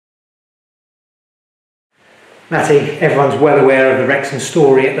Matty, everyone's well aware of the Wrexham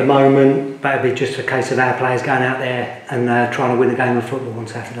story at the moment, but it'll be just a case of our players going out there and trying to win a game of football on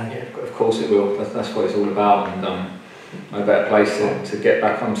Saturday. Yeah, of course it will. That's what it's all about, and no better place to get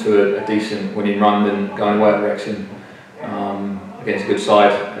back onto a decent winning run than going away at Wrexham against a good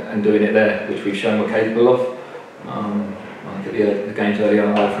side and doing it there, which we've shown we're capable of. I think at the games early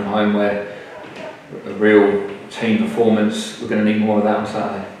on away from home, where a real team performance, we're going to need more of that on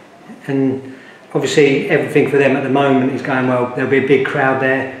Saturday. And obviously everything for them at the moment is going well. There'll be a big crowd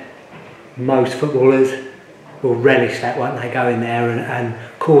there. Most footballers will relish that, won't they, go in there and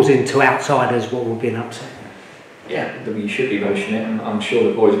causing to outsiders what will be an upset. Yeah, you should be relishing it, and I'm sure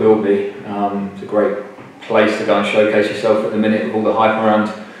the boys will be. It's a great place to go and showcase yourself at the minute with all the hype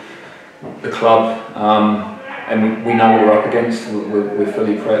around the club. And we know what we're up against. We're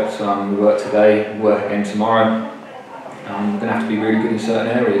fully prepped. We work today, we work again tomorrow. We're going to have to be really good in certain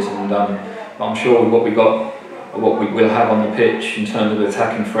areas, and but I'm sure with what we got, what we will have on the pitch in terms of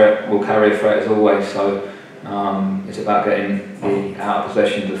attacking threat, we'll carry a threat as always. So it's about getting the out of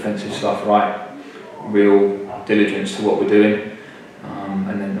possession defensive stuff right, real diligence to what we're doing,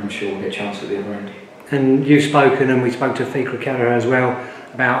 and then I'm sure we'll get a chance at the other end. And you've spoken, and we spoke to Fikra Keller as well,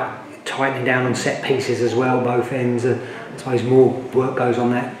 about tightening down on set pieces as well, both ends. I suppose more work goes on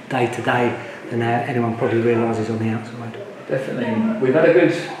that day to day than anyone probably realises on the outside. Definitely, we've had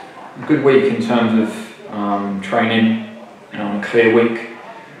a good week in terms of training, a clear week,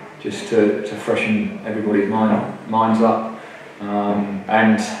 just to freshen everybody's minds up.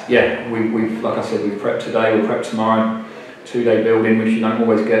 And yeah, we've like I said, we've prepped today, we'll prep tomorrow. 2-day building, which you don't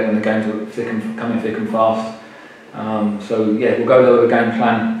always get when the games are coming thick and fast. So yeah, we'll go over the game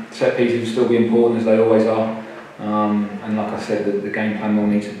plan. Set pieces will still be important as they always are. And like I said, the game plan will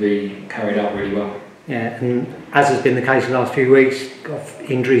need to be carried out really well. Yeah, and as has been the case the last few weeks, got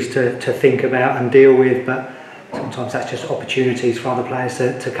injuries to think about and deal with, but sometimes that's just opportunities for other players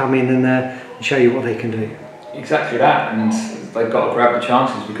to come in and show you what they can do. Exactly that, and they've got to grab the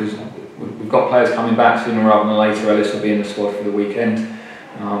chances, because we've got players coming back sooner rather than later. Ellis will be in the squad for the weekend.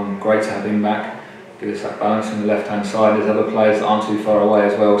 Great to have him back, give us that balance on the left-hand side. There's other players that aren't too far away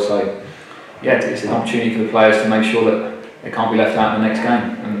as well, so yeah, it's an opportunity for the players to make sure that they can't be left out in the next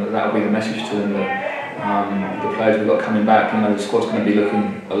game, and that will be the message to them, that the players we've got coming back, the squad's going to be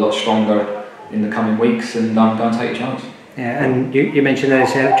looking a lot stronger in the coming weeks, and go and take a chance. Yeah, and you mentioned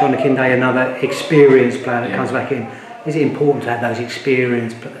there's John Akinde, another experienced player that comes back in. Is it important to have those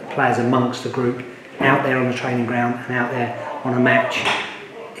experienced players amongst the group out there on the training ground and out there on a match,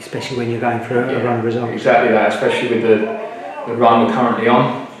 especially when you're going through a run of results? Exactly that, especially with the run we're currently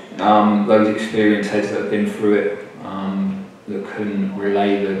on. Those experienced heads that have been through it, that can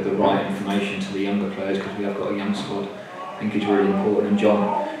relay the right information to the younger players, because we have got a young squad, I think is really important. And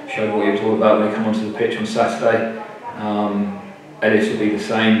John showed what he was all about when he came onto the pitch on Saturday. Ellis will be the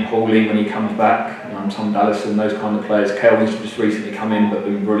same, Hawley when he comes back, Tom Dallison, those kind of players. Kelvin's just recently come in but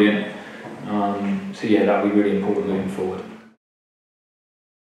been brilliant. So yeah, that'll be really important moving forward.